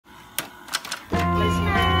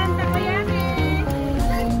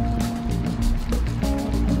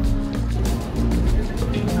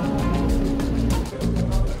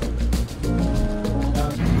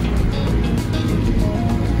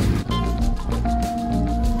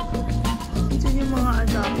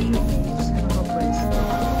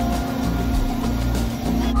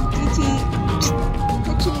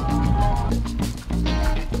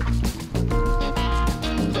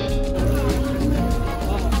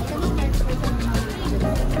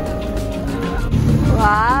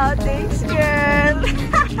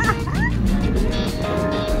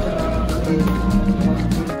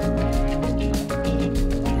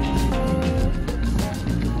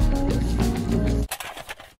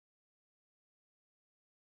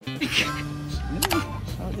There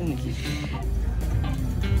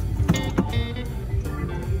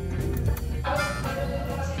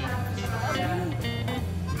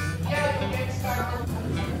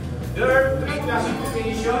are 3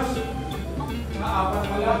 classifications. Apat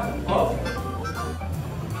pala. Of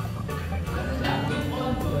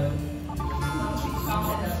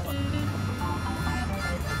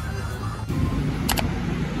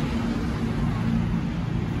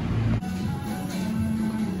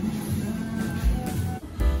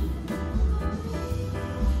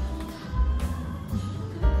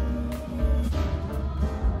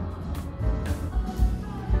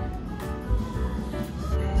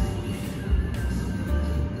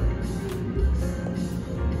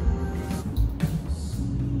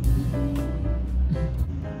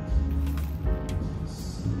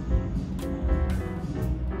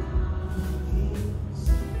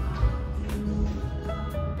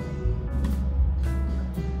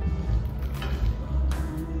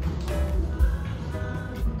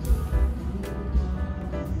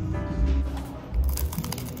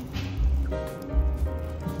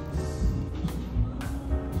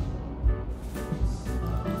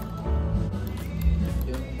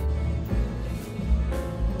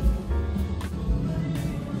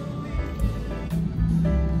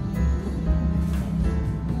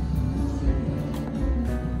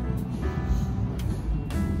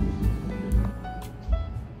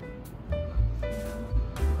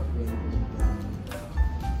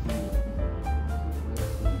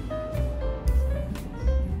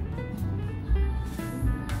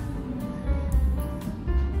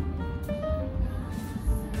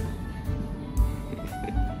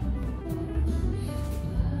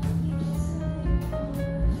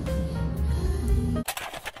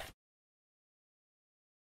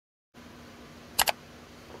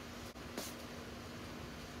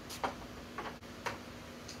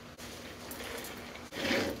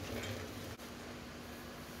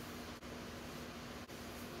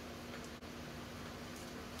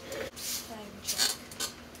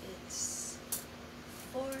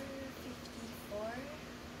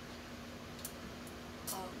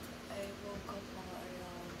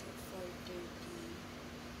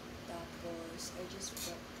I just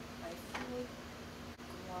brought my food,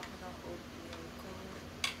 kumuha ko ng oatmeal ko,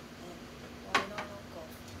 and wala ng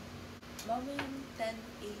coffee. Mamayang 10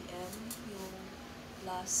 AM yung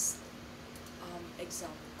last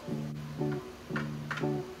exam ko.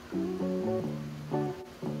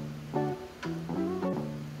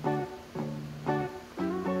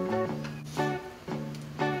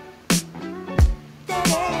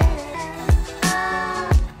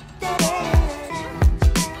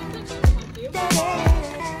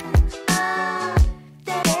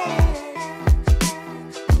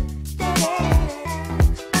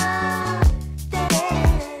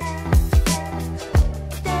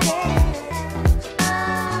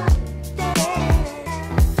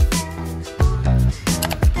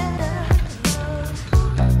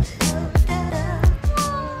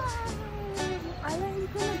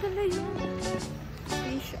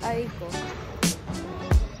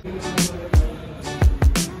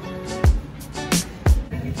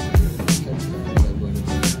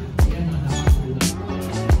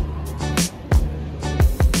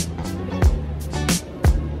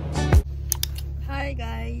 Hi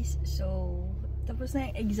guys! So, tapos na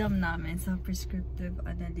yung exam namin sa prescriptive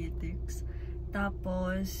analytics.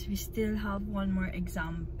 Tapos, we still have one more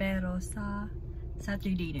exam pero sa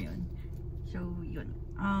Saturday na yun. So, yun.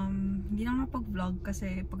 Hindi na nakapag-vlog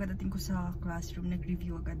kasi pagdating ko sa classroom,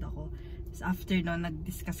 nag-review agad ako. Tapos after nun,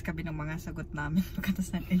 nag-discuss kami ng mga sagot namin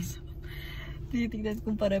pagkatapos ng exam. Tinitignan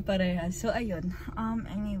kung pare-parehas. So, ayun.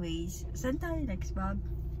 Anyways, saan tayo next, Bob?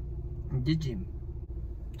 Di gym.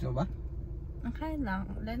 So ba? Okay lang.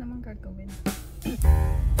 Wala namang gagawin.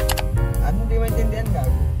 Ano di maintindihan,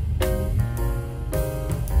 gago?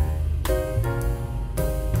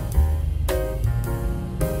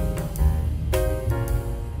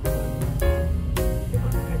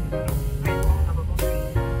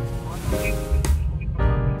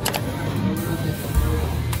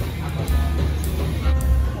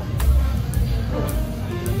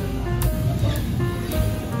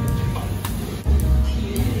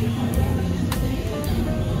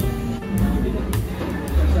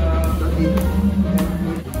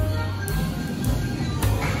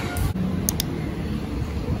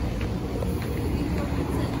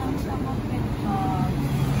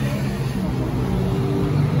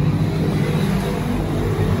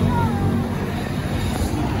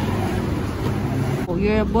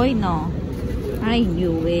 You're a boy, no? I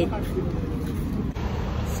knew it.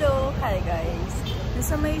 So, hi guys.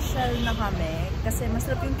 Nasa may Shell na kami kasi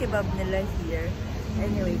masarap yung kebab nila here.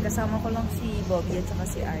 Anyway, kasama ko lang si Bobby at saka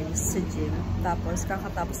si Iris sa gym. Tapos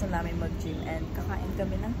kakatapos na namin mag-gym and kakain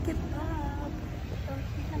kami ng kebab. So,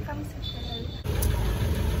 lang kami sa Shell.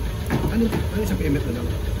 Ano sa PMF na lang?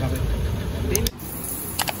 Bakit?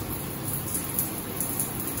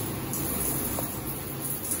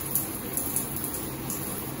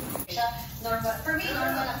 Normal. For me,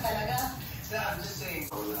 normal lang talaga. Yeah, I'm just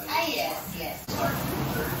saying. Yes, yes.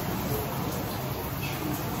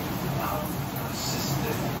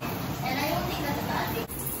 And I don't think that's bad.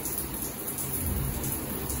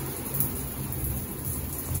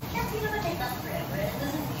 Can't you never take that forever? It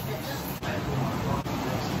doesn't mean that just...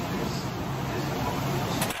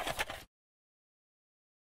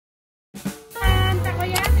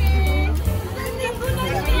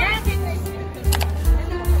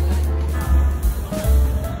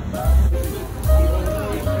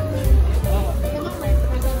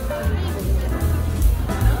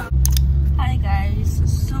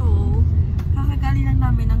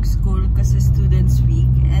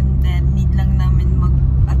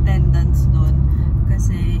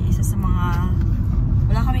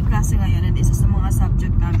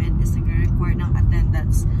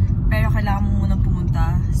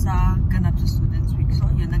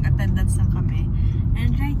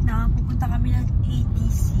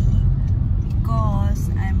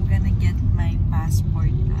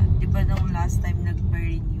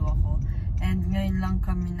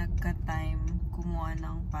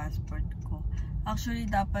 Actually,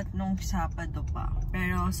 dapat nung Sabado pa.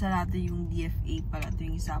 Pero sarado yung DFA pala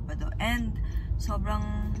tuwing Sabado. And sobrang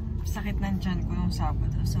sakit ng tiyan ko nung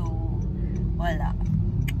Sabado. So, wala.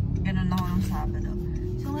 Ganun ako nung Sabado.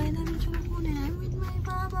 So, ngayon namin siya kukunin. I'm with my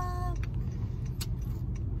baba.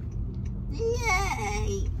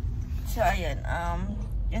 Yay! So, ayan.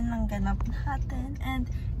 Yan lang ganap natin.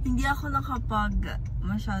 And hindi ako nakapag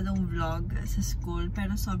masyadong vlog sa school.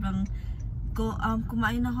 Pero sobrang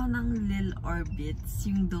kumain ako ng Lil Orbits,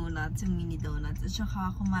 yung donuts, yung mini donuts. At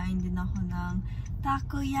saka kumain din ako ng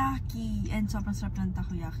takoyaki. And sobrang sarap ng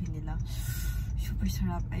takoyaki nila. Super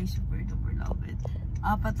sarap. I super duper love it.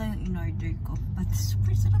 4 lang yung in-order ko. But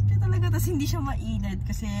super sarap niya talaga. Tapos hindi siya mainit.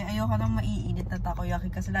 Kasi ayoko nang maiinit na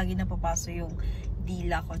takoyaki. Kasi lagi napapaso yung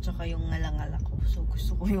dila ko. Tsaka yung ngalangala ko. So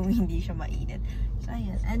gusto ko yung hindi siya mainit. So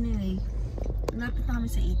ayan. Anyway, lapit na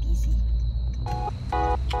kami sa ATC. Okay.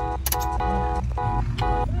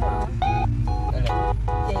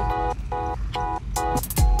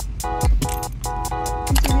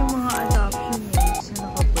 Ito yung mga adoption mates na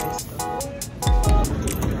nakapwesto.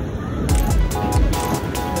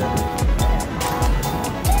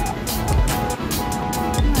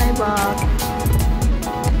 Hi, Bob!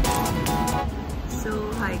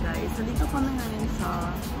 So, hi guys. Nandito ko na ngayon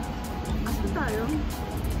sa... Asa tayo?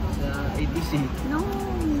 Sa ATC. No!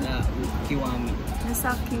 Sa Kiwami.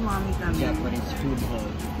 Nasa Kiwami kami. Japanese food hall.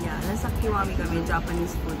 Yeah, nasa Kiwami kami,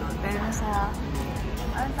 Japanese food hall. Pero nasa,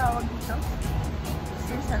 anong tawag dito?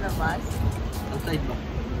 Sa labas. Outside ba?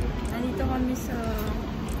 Nandito kami sa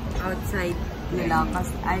outside nila,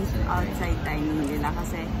 outside timing nila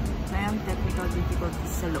kasi mayroong technical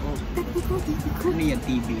difficulties sa loob. Technical difficulties? Ano yung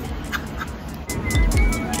TV?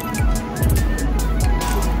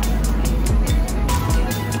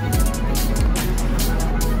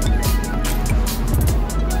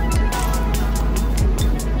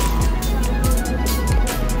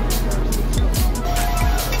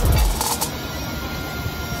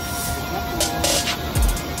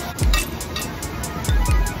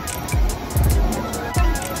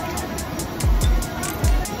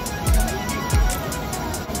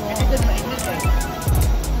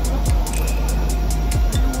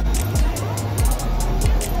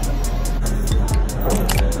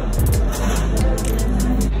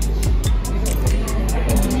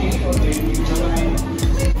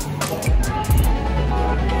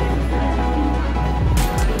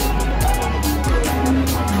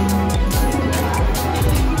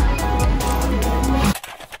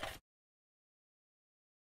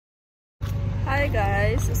 Hi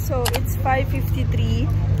guys, so it's 5:53,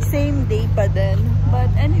 same day pa din. But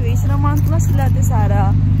anyways, naman ko na sila de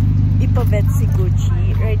Sara ipavet si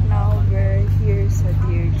Gucci. Right now, we're here sa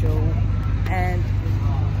Dear Joe. And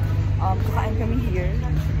kakain kami here.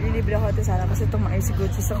 Lilibre ako de Sara kasi tumae si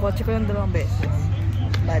Gucci sa kotse ko ng 2 beses.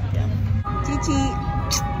 But yeah. Chichi!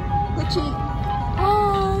 Gucci!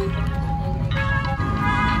 Hi!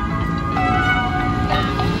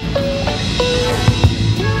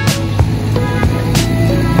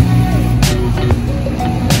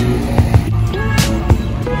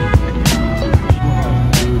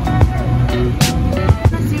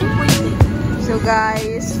 So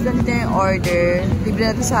guys, nandito na yung order. Libre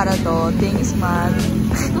natin Sarah to. Thanks man.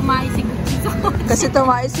 Tumayo si Gucci sa kotse. Kasi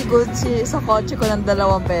tumayo si Gucci sa kotse ko ng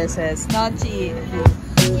 2 beses. Nachi.